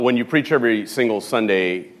When you preach every single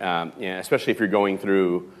Sunday, especially if you're going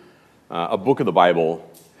through a book of the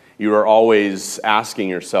Bible, you are always asking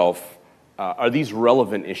yourself, are these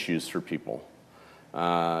relevant issues for people?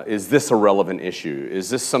 Is this a relevant issue? Is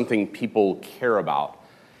this something people care about?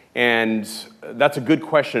 And that's a good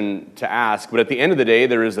question to ask, but at the end of the day,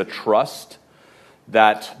 there is a trust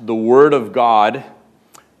that the Word of God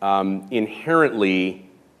inherently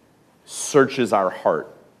searches our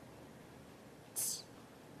heart.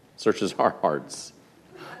 Searches our hearts.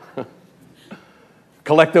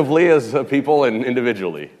 Collectively as a people and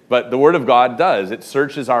individually. But the Word of God does. It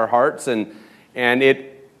searches our hearts and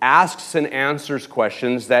it asks and answers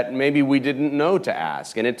questions that maybe we didn't know to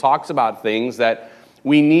ask. And it talks about things that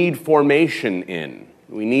we need formation in.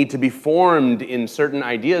 We need to be formed in certain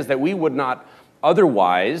ideas that we would not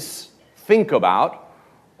otherwise think about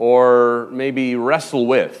or maybe wrestle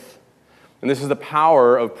with. And this is the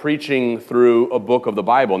power of preaching through a book of the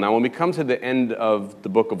Bible. Now, when we come to the end of the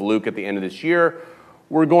book of Luke at the end of this year,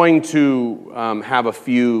 we're going to have a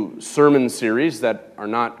few sermon series that are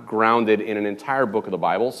not grounded in an entire book of the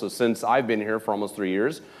Bible. So since I've been here for almost 3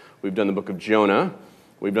 years, we've done the book of Jonah,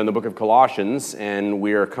 we've done the book of Colossians, and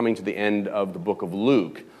we are coming to the end of the book of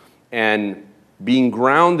Luke. And being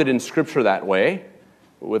grounded in Scripture that way,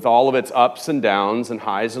 with all of its ups and downs and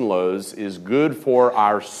highs and lows, is good for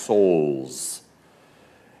our souls.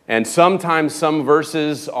 And sometimes some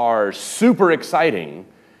verses are super exciting,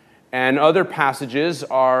 and other passages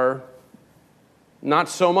are not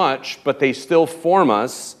so much, but they still form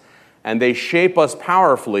us, and they shape us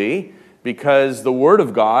powerfully, because the Word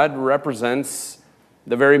of God represents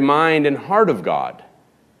the very mind and heart of God.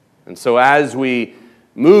 And so as we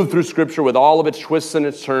move through Scripture with all of its twists and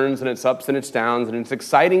its turns and its ups and its downs and its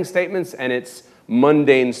exciting statements and its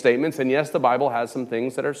mundane statements. And yes, the Bible has some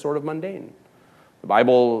things that are sort of mundane. The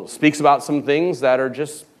Bible speaks about some things that are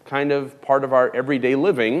just kind of part of our everyday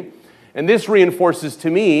living. And this reinforces to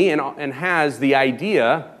me and has the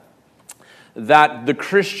idea that the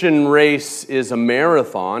Christian race is a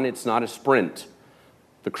marathon, it's not a sprint.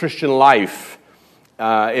 The Christian life,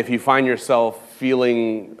 if you find yourself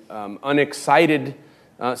feeling unexcited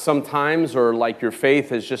sometimes, or like your faith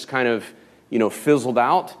has just kind of, fizzled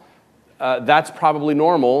out, that's probably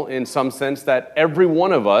normal in some sense, that every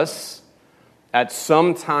one of us at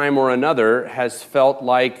some time or another has felt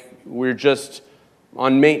like we're just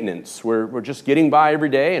on maintenance. We're just getting by every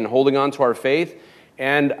day and holding on to our faith,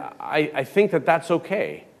 and I think that that's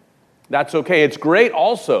okay. That's okay. It's great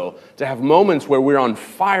also to have moments where we're on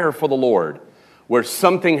fire for the Lord, where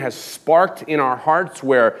something has sparked in our hearts,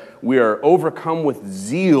 where we are overcome with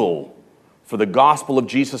zeal for the gospel of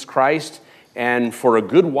Jesus Christ, and for a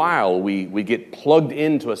good while we get plugged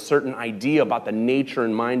into a certain idea about the nature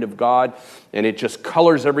and mind of God, and it just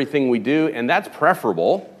colors everything we do, and that's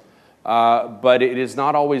preferable, but it is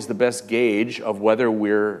not always the best gauge of whether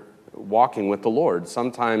we're walking with the Lord.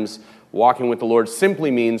 Sometimes walking with the Lord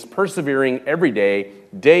simply means persevering every day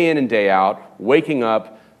in and day out, waking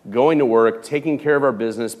up, going to work, taking care of our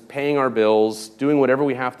business, paying our bills, doing whatever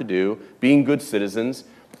we have to do, being good citizens,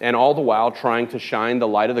 and all the while trying to shine the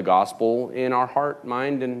light of the gospel in our heart,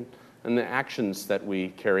 mind, and the actions that we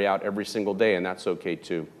carry out every single day, and that's okay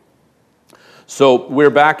too. So we're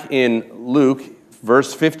back in Luke,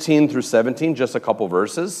 verse 15 through 17, just a couple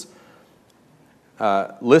verses.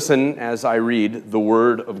 Listen as I read the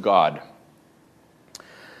word of God.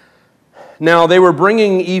 Now they were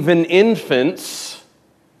bringing even infants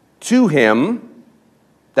to him,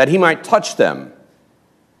 that he might touch them.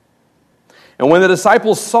 And when the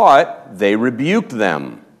disciples saw it, they rebuked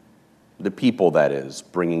them, the people, that is,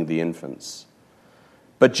 bringing the infants.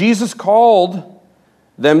 But Jesus called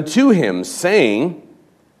them to him, saying,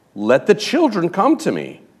 "Let the children come to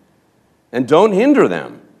me, and don't hinder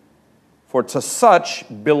them, for to such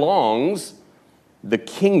belongs the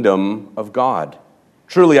kingdom of God.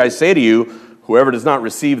 Truly I say to you, whoever does not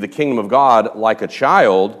receive the kingdom of God like a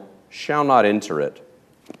child shall not enter it."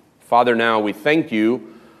 Father, now we thank you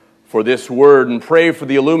for this word and pray for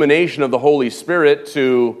the illumination of the Holy Spirit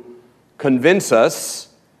to convince us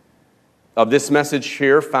of this message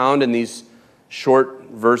here found in these short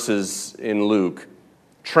verses in Luke.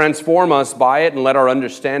 Transform us by it and let our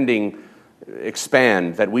understanding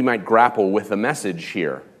expand, that we might grapple with the message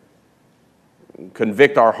here.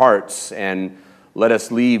 Convict our hearts and let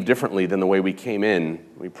us leave differently than the way we came in.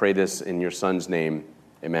 We pray this in your Son's name.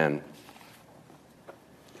 Amen.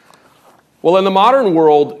 Well, in the modern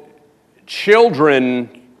world, children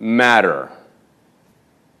matter.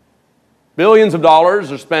 Billions of dollars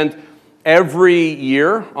are spent every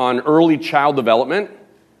year on early child development,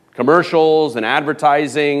 commercials and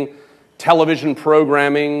advertising, television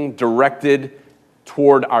programming directed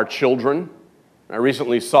toward our children. I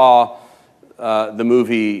recently saw the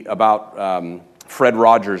movie about Fred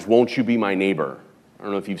Rogers, Won't You Be My Neighbor? I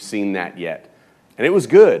don't know if you've seen that yet. And it was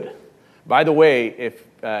good. By the way, if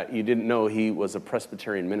you didn't know, he was a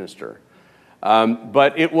Presbyterian minister.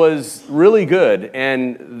 But it was really good,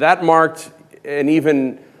 and that marked an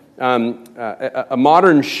even a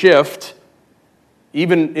modern shift,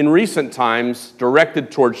 even in recent times,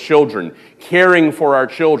 directed towards children, caring for our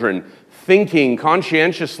children, thinking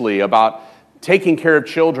conscientiously about taking care of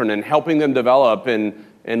children and helping them develop and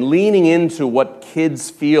leaning into what kids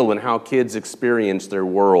feel and how kids experience their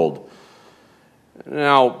world.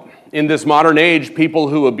 Now, in this modern age, people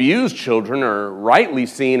who abuse children are rightly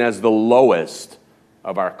seen as the lowest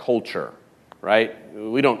of our culture, right?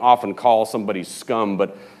 We don't often call somebody scum,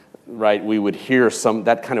 but right, we would hear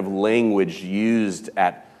that kind of language used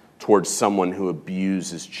towards someone who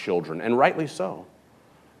abuses children, and rightly so.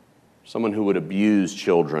 Someone who would abuse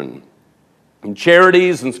children. And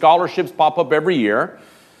charities and scholarships pop up every year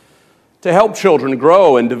to help children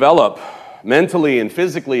grow and develop mentally and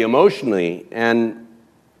physically, emotionally, and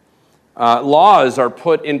laws are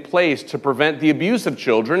put in place to prevent the abuse of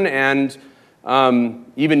children and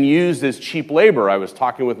even used as cheap labor. I was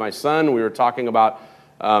talking with my son. We were talking about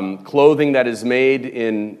clothing that is made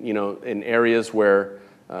in areas where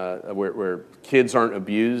kids aren't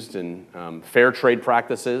abused, and fair trade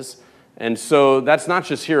practices. And so that's not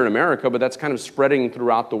just here in America, but that's kind of spreading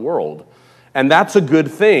throughout the world. And that's a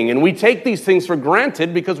good thing. And we take these things for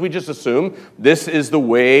granted because we just assume this is the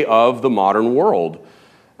way of the modern world.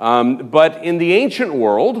 But in the ancient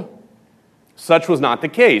world, such was not the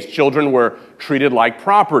case. Children were treated like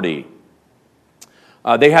property.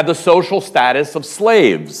 They had the social status of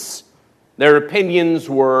slaves. Their opinions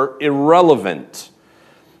were irrelevant.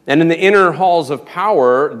 And in the inner halls of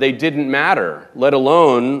power, they didn't matter, let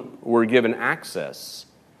alone were given access.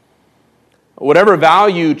 Whatever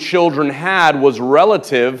value children had was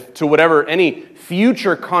relative to any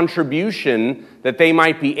future contribution that they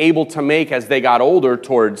might be able to make as they got older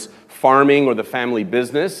towards farming or the family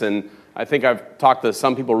business. And I think I've talked to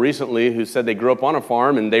some people recently who said they grew up on a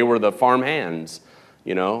farm and they were the farm hands.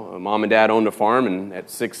 You know, mom and dad owned a farm, and at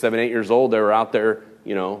 6, 7, 8 years old, they were out there,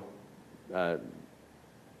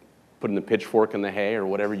 putting the pitchfork in the hay or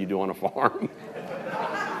whatever you do on a farm.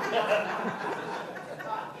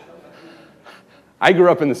 I grew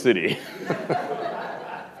up in the city.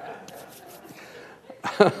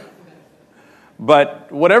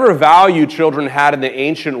 But whatever value children had in the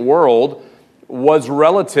ancient world was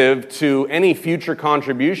relative to any future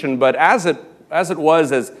contribution. But as it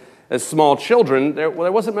was as small children, there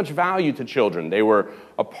wasn't much value to children. They were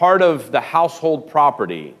a part of the household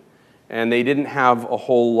property, and they didn't have a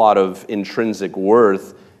whole lot of intrinsic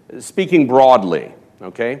worth, speaking broadly,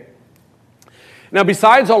 okay? Now,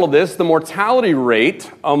 besides all of this, the mortality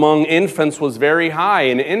rate among infants was very high,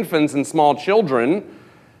 and infants and small children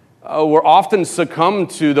were often succumbed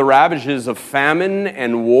to the ravages of famine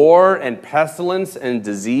and war and pestilence and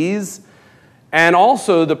disease, and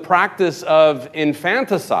also the practice of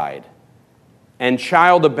infanticide and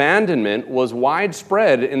child abandonment was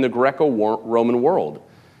widespread in the Greco-Roman world.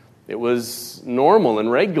 It was normal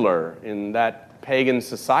and regular in that pagan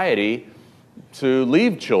society to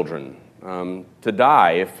leave children to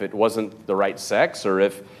die if it wasn't the right sex, or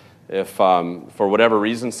if for whatever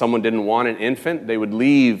reason someone didn't want an infant, they would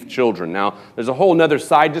leave children. Now, there's a whole other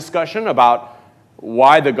side discussion about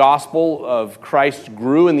why the gospel of Christ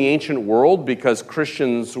grew in the ancient world, because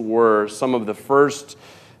Christians were some of the first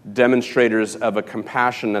demonstrators of a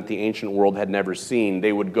compassion that the ancient world had never seen.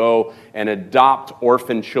 They would go and adopt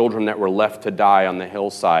orphan children that were left to die on the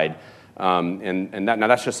hillside. Now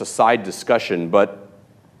that's just a side discussion, but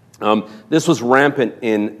this was rampant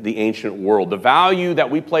in the ancient world. The value that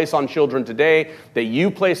we place on children today, that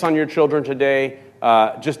you place on your children today,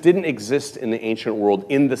 just didn't exist in the ancient world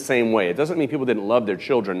in the same way. It doesn't mean people didn't love their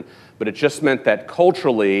children, but it just meant that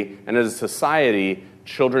culturally and as a society,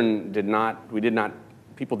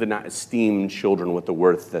 people did not esteem children with the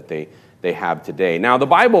worth that they have today. Now, the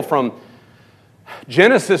Bible from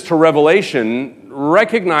Genesis to Revelation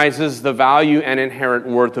recognizes the value and inherent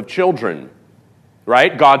worth of children,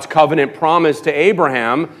 right? God's covenant promise to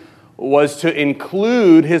Abraham was to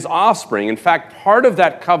include his offspring. In fact, part of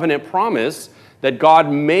that covenant promise that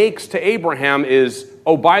God makes to Abraham is,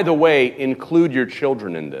 oh, by the way, include your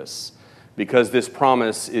children in this, because this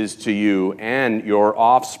promise is to you and your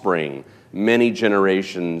offspring, many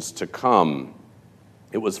generations to come.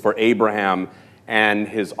 It was for Abraham and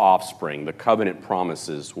his offspring. The covenant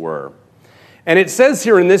promises were. And it says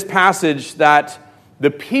here in this passage that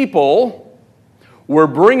the people were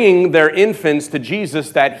bringing their infants to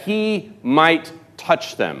Jesus that he might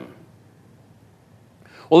touch them.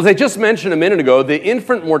 Well, as I just mentioned a minute ago, the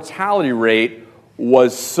infant mortality rate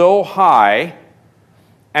was so high,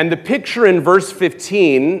 and the picture in verse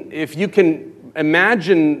 15, if you can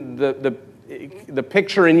imagine the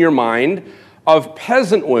picture in your mind of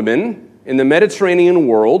peasant women in the Mediterranean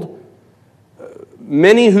world,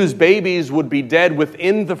 many whose babies would be dead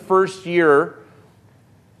within the first year,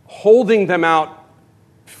 holding them out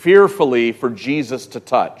fearfully for Jesus to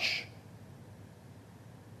touch.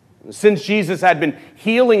 Since Jesus had been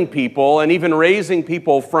healing people and even raising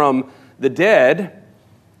people from the dead,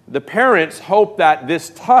 the parents hope that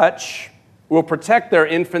this touch will protect their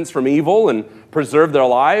infants from evil and preserve their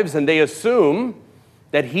lives, and they assume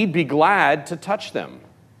that he'd be glad to touch them.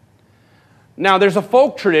 Now, there's a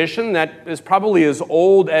folk tradition that is probably as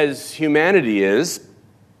old as humanity is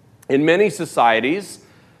in many societies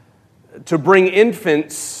to bring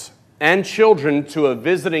infants and children to a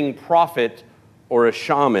visiting prophet or a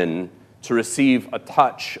shaman to receive a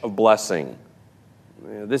touch of blessing.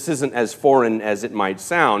 This isn't as foreign as it might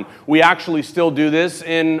sound. We actually still do this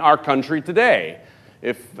in our country today.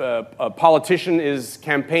 If a politician is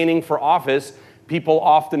campaigning for office, people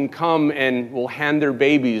often come and will hand their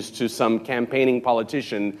babies to some campaigning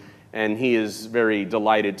politician, and he is very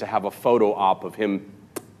delighted to have a photo op of him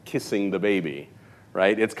kissing the baby,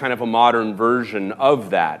 right? It's kind of a modern version of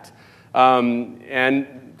that.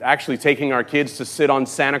 And actually taking our kids to sit on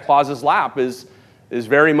Santa Claus's lap is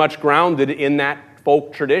very much grounded in that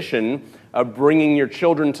folk tradition of bringing your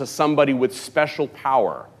children to somebody with special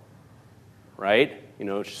power, right? You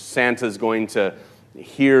know, Santa's going to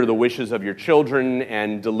hear the wishes of your children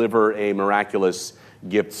and deliver a miraculous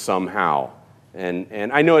gift somehow.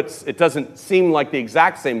 And I know it doesn't seem like the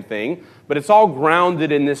exact same thing, but it's all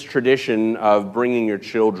grounded in this tradition of bringing your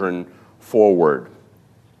children forward.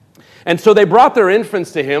 And so they brought their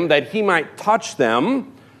infants to him that he might touch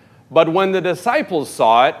them, but when the disciples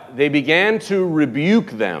saw it, they began to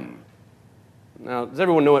rebuke them. Now, does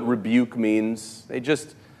everyone know what rebuke means? They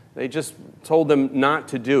just told them not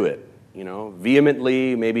to do it, you know,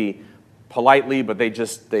 vehemently, maybe politely, but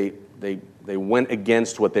they went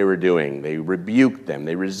against what they were doing. They rebuked them.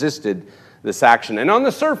 They resisted this action. And on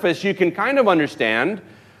the surface, you can kind of understand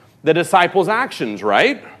the disciples' actions,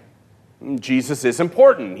 right? Jesus is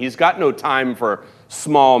important. He's got no time for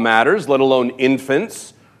small matters, let alone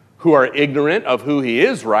infants who are ignorant of who he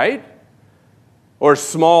is, right? Or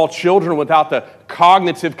small children without the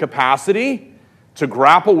cognitive capacity to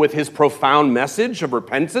grapple with his profound message of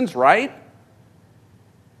repentance, right?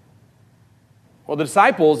 Well, the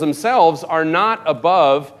disciples themselves are not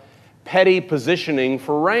above petty positioning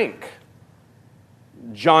for rank.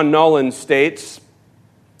 John Nolland states,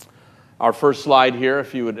 our first slide here,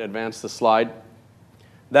 if you would advance the slide,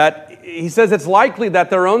 that he says it's likely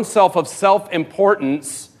that their own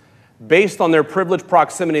self-importance, based on their privileged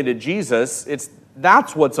proximity to Jesus,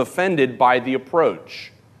 that's what's offended by the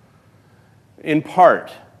approach. In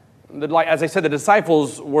part, as I said, the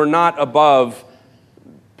disciples were not above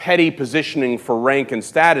petty positioning for rank and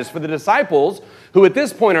status. For the disciples, who at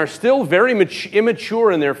this point are still very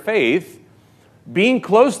immature in their faith, being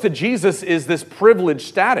close to Jesus is this privileged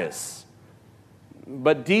status.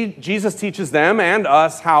 But Jesus teaches them and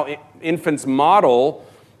us how infants model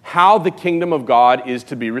how the kingdom of God is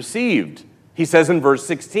to be received. He says in verse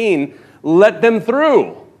 16, "Let them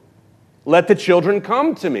through. Let the children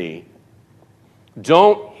come to me.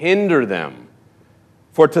 Don't hinder them.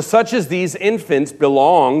 For to such as these infants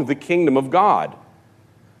belong the kingdom of God."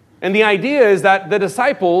 And the idea is that the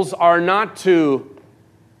disciples are not to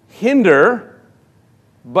hinder,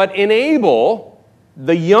 but enable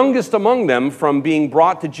the youngest among them from being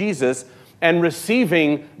brought to Jesus and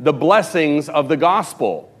receiving the blessings of the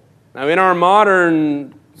gospel. Now, in our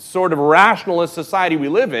modern sort of rationalist society we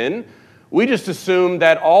live in, we just assume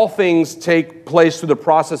that all things take place through the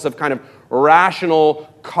process of kind of rational,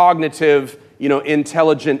 cognitive,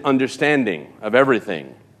 intelligent understanding of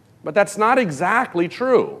everything. But that's not exactly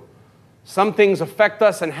true. Some things affect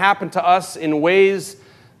us and happen to us in ways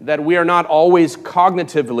that we are not always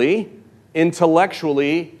cognitively,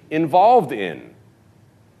 intellectually involved in.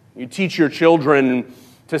 You teach your children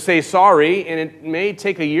to say sorry, and it may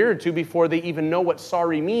take a year or two before they even know what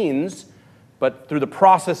sorry means, but through the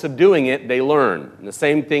process of doing it, they learn. And the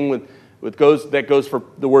same thing that goes for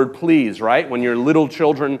the word please, right? When your little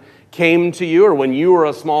children came to you, or when you were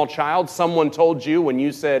a small child, someone told you when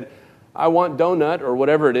you said, "I want donut," or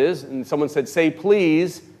whatever it is, and someone said, "Say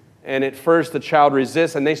please," and at first the child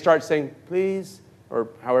resists, and they start saying, "Please," or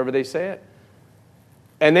however they say it.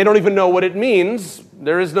 and they don't even know what it means.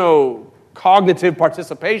 There is no cognitive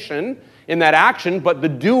participation in that action, but through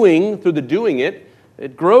the doing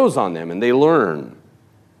it grows on them and they learn.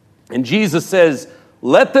 And Jesus says,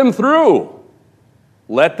 let them through.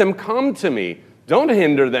 Let them come to me. Don't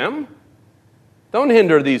hinder them. Don't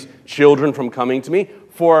hinder these children from coming to me,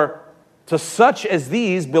 for to such as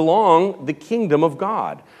these belong the kingdom of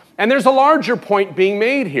God. And there's a larger point being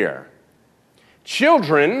made here.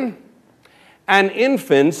 Children and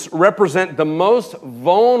infants represent the most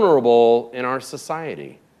vulnerable in our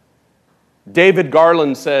society. David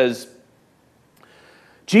Garland says,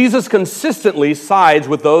 Jesus consistently sides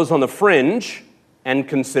with those on the fringe and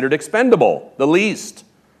considered expendable, the least,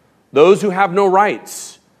 those who have no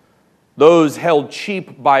rights, those held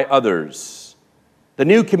cheap by others. The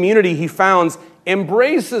new community he founds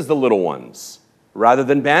embraces the little ones rather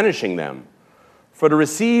than banishing them. For to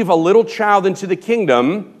receive a little child into the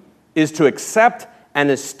kingdom is to accept and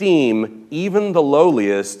esteem even the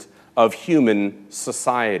lowliest of human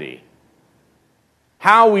society.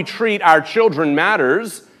 How we treat our children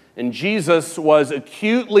matters, and Jesus was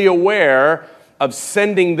acutely aware of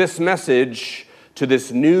sending this message to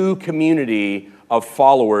this new community of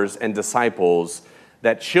followers and disciples,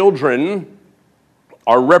 that children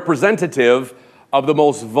are representative of the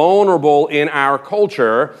most vulnerable in our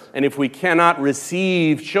culture, and if we cannot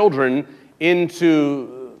receive children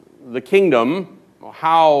into the kingdom,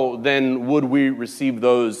 how then would we receive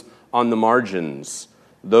those on the margins,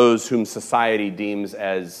 those whom society deems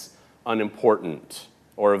as unimportant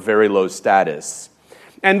or of very low status?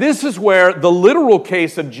 And this is where the literal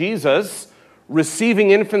case of Jesus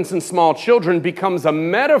receiving infants and small children becomes a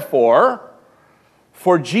metaphor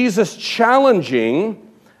for Jesus challenging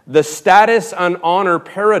the status and honor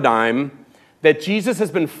paradigm that Jesus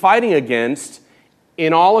has been fighting against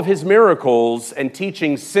in all of his miracles and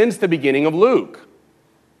teaching since the beginning of Luke.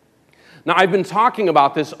 Now, I've been talking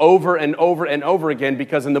about this over and over and over again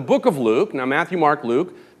because in the book of Luke, now Matthew, Mark,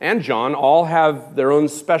 Luke, and John all have their own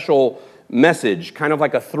special message, kind of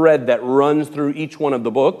like a thread that runs through each one of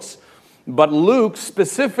the books. But Luke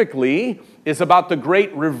specifically is about the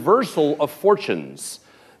great reversal of fortunes.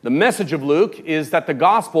 The message of Luke is that the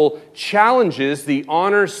gospel challenges the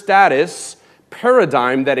honor status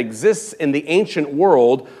paradigm that exists in the ancient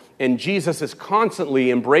world, and Jesus is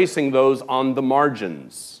constantly embracing those on the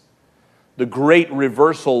margins. The great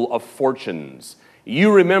reversal of fortunes.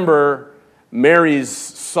 You remember Mary's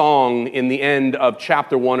song in the end of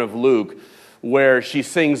chapter 1 of Luke, where she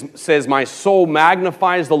says, my soul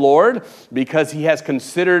magnifies the Lord because he has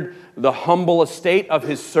considered the humble estate of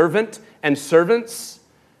his servant and servants.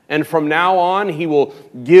 And from now on, he will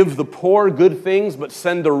give the poor good things, but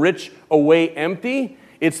send the rich away empty.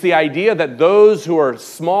 It's the idea that those who are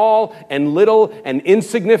small and little and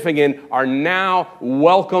insignificant are now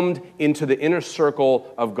welcomed into the inner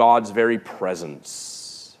circle of God's very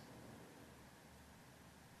presence.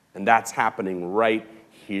 And that's happening right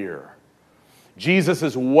here. Jesus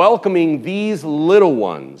is welcoming these little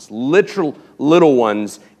ones, literal little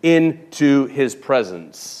ones, into his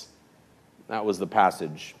presence. That was the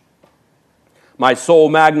passage. My soul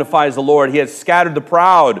magnifies the Lord. He has scattered the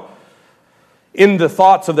proud in the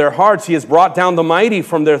thoughts of their hearts. He has brought down the mighty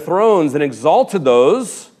from their thrones and exalted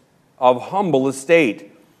those of humble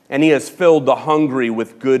estate. And he has filled the hungry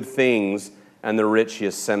with good things, and the rich he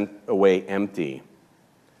has sent away empty.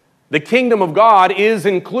 The kingdom of God is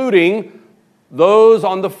including those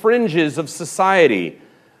on the fringes of society.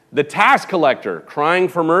 The tax collector crying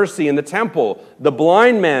for mercy in the temple. The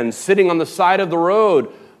blind man sitting on the side of the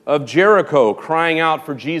road of Jericho crying out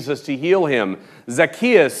for Jesus to heal him.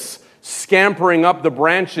 Zacchaeus scampering up the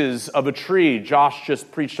branches of a tree. Josh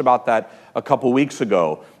just preached about that a couple weeks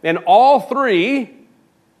ago. And all three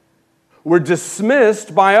were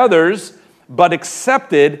dismissed by others, but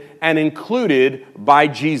accepted and included by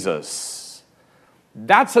Jesus.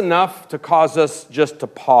 That's enough to cause us just to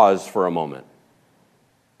pause for a moment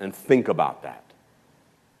and think about that.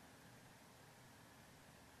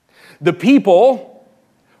 The people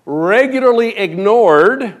regularly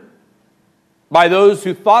ignored by those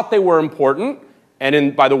who thought they were important,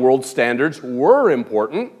 and by the world's standards were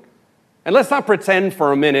important. And let's not pretend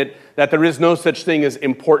for a minute that there is no such thing as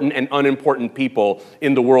important and unimportant people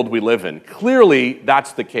in the world we live in. Clearly,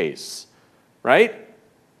 that's the case, right?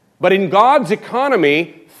 But in God's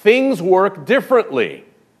economy, things work differently.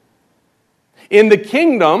 In the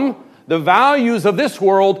kingdom, the values of this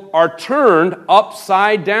world are turned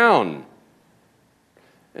upside down.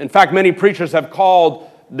 In fact, many preachers have called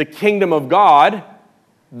the kingdom of God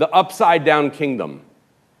the upside down kingdom,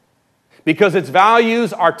 because its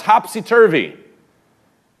values are topsy-turvy.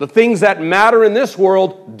 The things that matter in this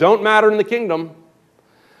world don't matter in the kingdom.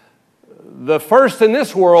 The first in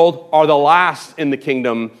this world are the last in the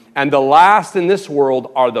kingdom, and the last in this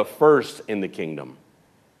world are the first in the kingdom.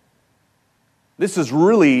 This is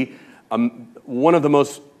really one of the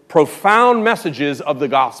most profound messages of the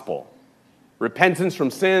gospel. Repentance from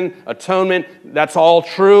sin, atonement, that's all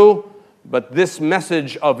true, but this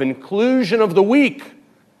message of inclusion of the weak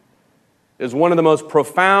is one of the most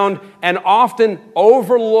profound and often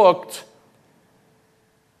overlooked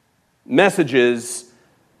messages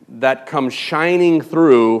that come shining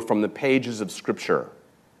through from the pages of Scripture.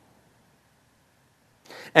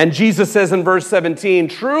 And Jesus says in verse 17,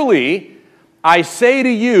 "Truly, I say to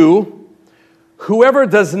you, whoever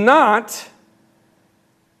does not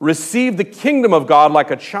receive the kingdom of God like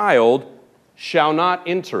a child shall not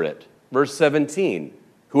enter it." Verse 17,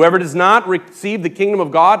 "Whoever does not receive the kingdom of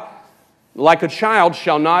God like a child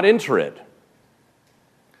shall not enter it."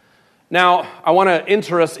 Now, I want to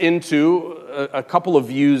enter us into a couple of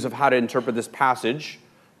views of how to interpret this passage,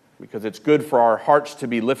 because it's good for our hearts to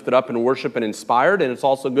be lifted up in worship and inspired, and it's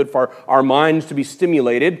also good for our minds to be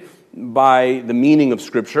stimulated by the meaning of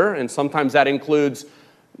Scripture, and sometimes that includes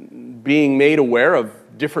being made aware of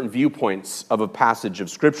different viewpoints of a passage of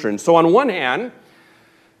Scripture. And so on one hand,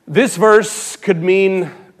 this verse could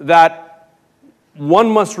mean that one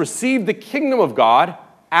must receive the kingdom of God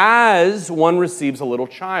as one receives a little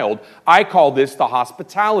child. I call this the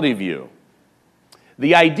hospitality view.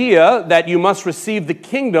 The idea that you must receive the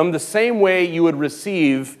kingdom the same way you would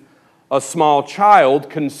receive a small child,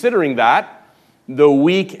 considering that, though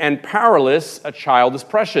weak and powerless, a child is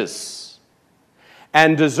precious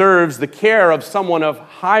and deserves the care of someone of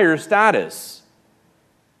higher status.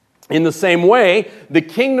 In the same way, the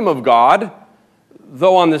kingdom of God,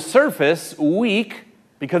 though on the surface weak,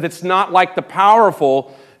 because it's not like the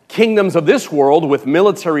powerful kingdoms of this world with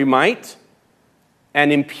military might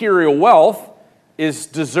and imperial wealth, is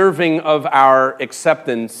deserving of our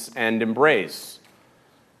acceptance and embrace.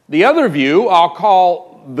 The other view I'll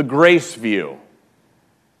call the grace view.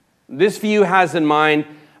 This view has in mind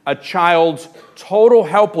a child's total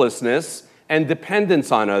helplessness and dependence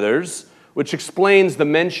on others, which explains the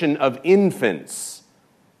mention of infants.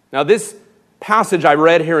 Now, this passage I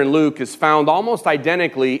read here in Luke is found almost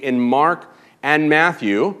identically in Mark and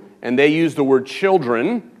Matthew, and they use the word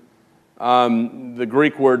children, the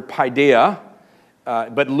Greek word paideia,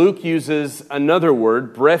 but Luke uses another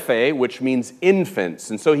word, brephe, which means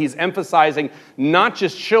infants. And so he's emphasizing not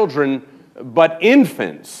just children, but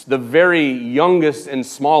infants, the very youngest and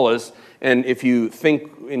smallest. And if you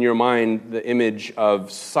think in your mind the image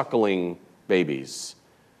of suckling babies,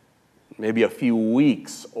 maybe a few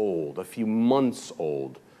weeks old, a few months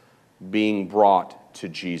old, being brought to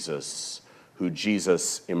Jesus, who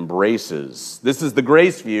Jesus embraces. This is the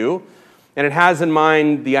grace view, and it has in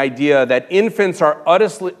mind the idea that infants are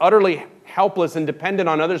utterly helpless and dependent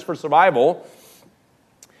on others for survival,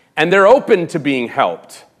 and they're open to being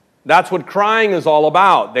helped. That's what crying is all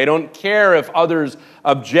about. They don't care if others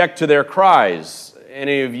object to their cries.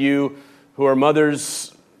 Any of you who are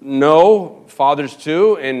mothers know, fathers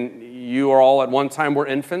too, and you are all at one time were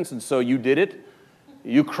infants, and so you did it.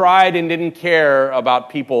 You cried and didn't care about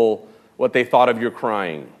people, what they thought of your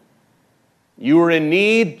crying. You were in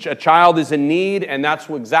need, a child is in need, and that's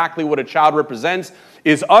exactly what a child represents,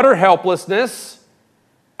 is utter helplessness,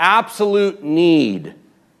 absolute need.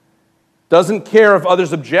 Doesn't care if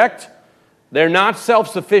others object. They're not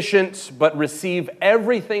self-sufficient, but receive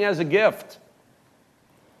everything as a gift.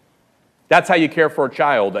 That's how you care for a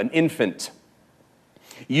child, an infant.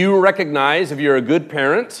 You recognize, if you're a good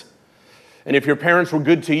parent, and if your parents were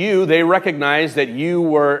good to you, they recognize that you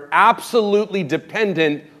were absolutely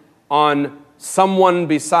dependent on someone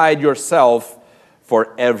beside yourself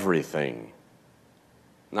for everything.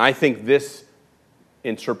 And I think this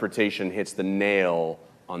interpretation hits the nail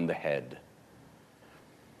on the head.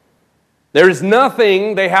 There is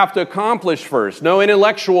nothing they have to accomplish first. No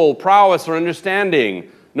intellectual prowess or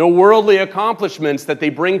understanding. No worldly accomplishments that they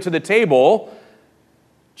bring to the table.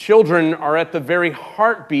 Children are at the very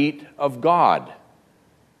heartbeat of God.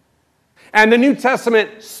 And the New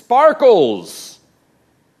Testament sparkles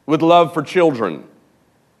with love for children.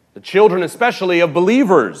 The children especially of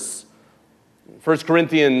believers. 1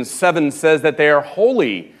 Corinthians 7 says that they are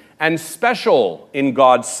holy and special in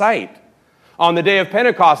God's sight. On the day of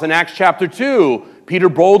Pentecost in Acts chapter 2, Peter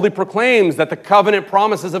boldly proclaims that the covenant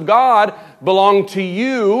promises of God belong to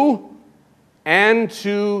you and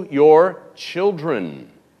to your children.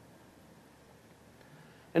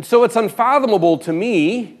 And so it's unfathomable to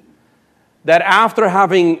me that after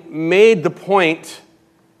having made the point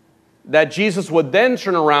that Jesus would then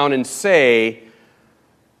turn around and say,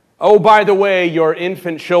 oh, by the way, your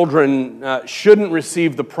infant children shouldn't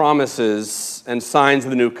receive the promises and signs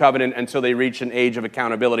of the new covenant until they reach an age of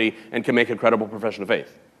accountability and can make a credible profession of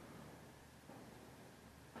faith.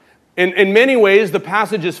 In many ways, the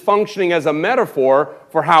passage is functioning as a metaphor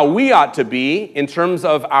for how we ought to be in terms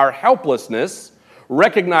of our helplessness,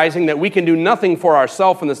 recognizing that we can do nothing for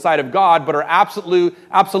ourselves in the sight of God, but are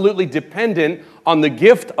absolutely dependent on the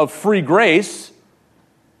gift of free grace.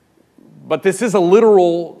 But this is a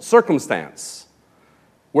literal circumstance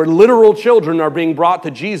where literal children are being brought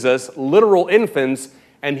to Jesus, literal infants,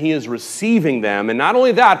 and he is receiving them. And not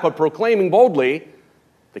only that, but proclaiming boldly,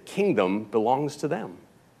 the kingdom belongs to them.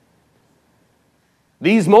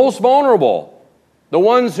 These most vulnerable, the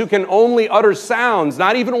ones who can only utter sounds,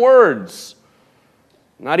 not even words,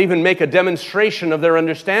 not even make a demonstration of their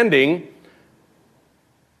understanding,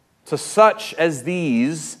 to such as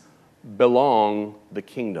these belong the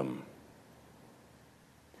kingdom.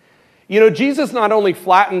 You know, Jesus not only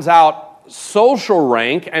flattens out social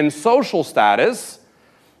rank and social status,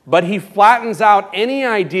 but he flattens out any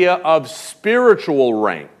idea of spiritual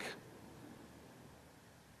rank.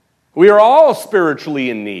 We are all spiritually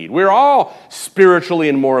in need. We're all spiritually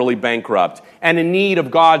and morally bankrupt and in need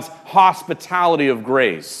of God's hospitality of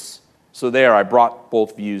grace. So there, I brought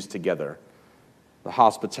both views together, the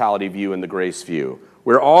hospitality view and the grace view.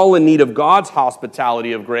 We're all in need of God's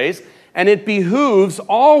hospitality of grace, and it behooves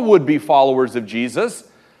all would-be followers of Jesus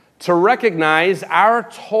to recognize our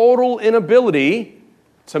total inability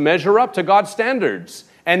to measure up to God's standards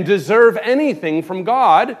and deserve anything from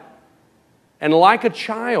God, and like a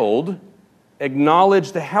child,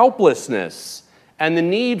 acknowledge the helplessness and the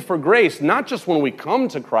need for grace, not just when we come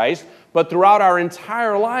to Christ, but throughout our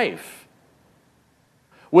entire life.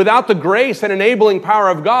 Without the grace and enabling power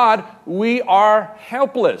of God, we are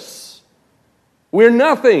helpless. We're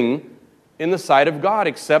nothing in the sight of God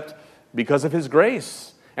except because of his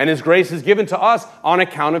grace. And his grace is given to us on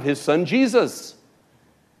account of his son Jesus.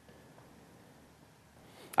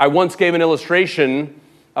 I once gave an illustration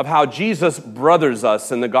of how Jesus brothers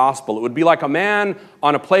us in the gospel. It would be like a man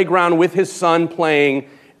on a playground with his son playing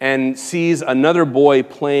and sees another boy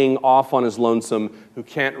playing off on his lonesome who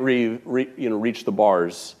can't reach the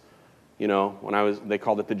bars. You know, they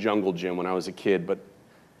called it the jungle gym when I was a kid,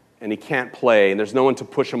 and he can't play, and there's no one to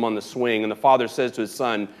push him on the swing. And the father says to his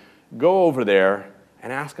son, go over there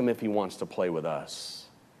and ask him if he wants to play with us.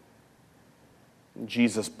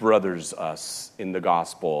 Jesus brothers us in the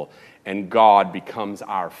gospel, and God becomes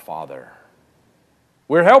our Father.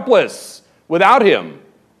 We're helpless without him,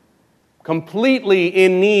 completely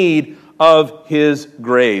in need of his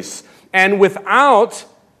grace. And without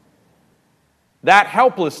that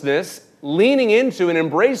helplessness, leaning into and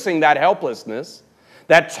embracing that helplessness,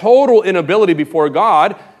 that total inability before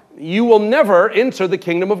God, you will never enter the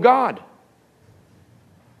kingdom of God.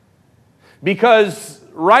 Because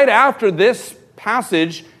right after this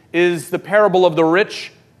passage is the parable of the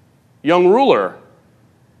rich young ruler,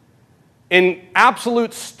 in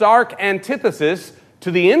absolute stark antithesis to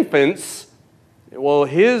the infants. Well,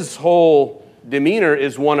 his whole demeanor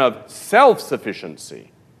is one of self-sufficiency.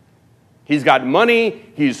 He's got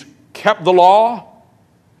money, he's kept the law,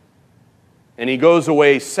 and he goes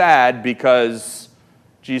away sad because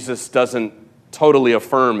Jesus doesn't totally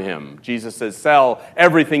affirm him. Jesus says, sell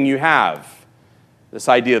everything you have. This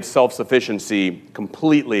idea of self-sufficiency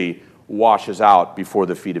completely washes out before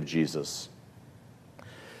the feet of Jesus.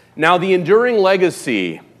 Now, the enduring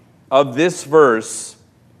legacy of this verse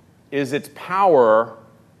is its power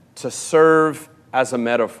to serve as a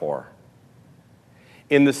metaphor.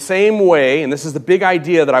 In the same way, and this is the big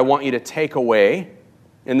idea that I want you to take away,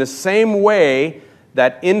 in the same way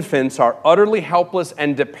that infants are utterly helpless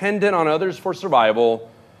and dependent on others for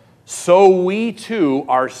survival, so we too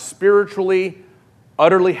are spiritually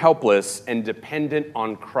utterly helpless and dependent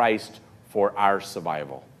on Christ for our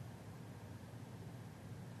survival.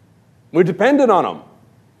 We're dependent on him.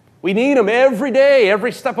 We need him every day,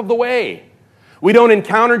 every step of the way. We don't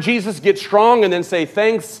encounter Jesus, get strong, and then say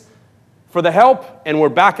thanks for the help, and we're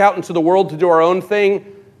back out into the world to do our own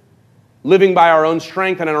thing, living by our own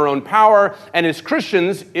strength and in our own power. And as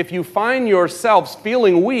Christians, if you find yourselves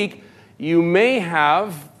feeling weak, you may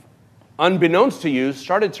have, unbeknownst to you,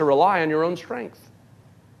 started to rely on your own strength.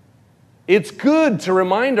 It's good to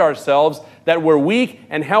remind ourselves that we're weak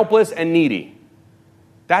and helpless and needy.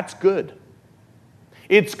 That's good.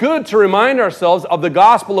 It's good to remind ourselves of the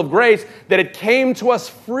gospel of grace, that it came to us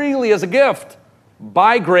freely as a gift,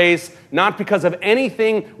 by grace, not because of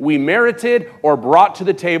anything we merited or brought to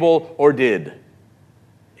the table or did.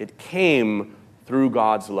 It came through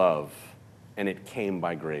God's love, and it came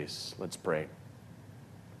by grace. Let's pray.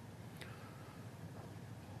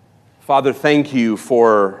 Father, thank you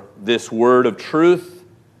for this word of truth.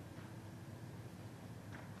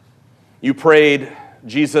 You prayed,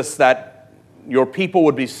 Jesus, that your people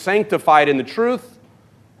would be sanctified in the truth.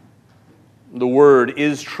 The word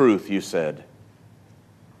is truth, you said.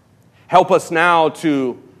 Help us now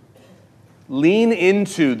to lean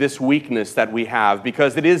into this weakness that we have,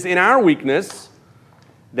 because it is in our weakness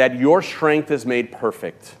that your strength is made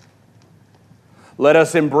perfect. Let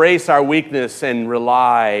us embrace our weakness and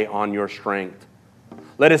rely on your strength.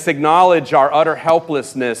 Let us acknowledge our utter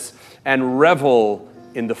helplessness and revel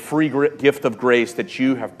in the free gift of grace that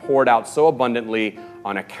you have poured out so abundantly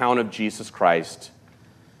on account of Jesus Christ.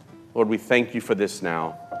 Lord, we thank you for this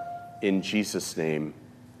now. In Jesus' name,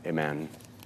 amen.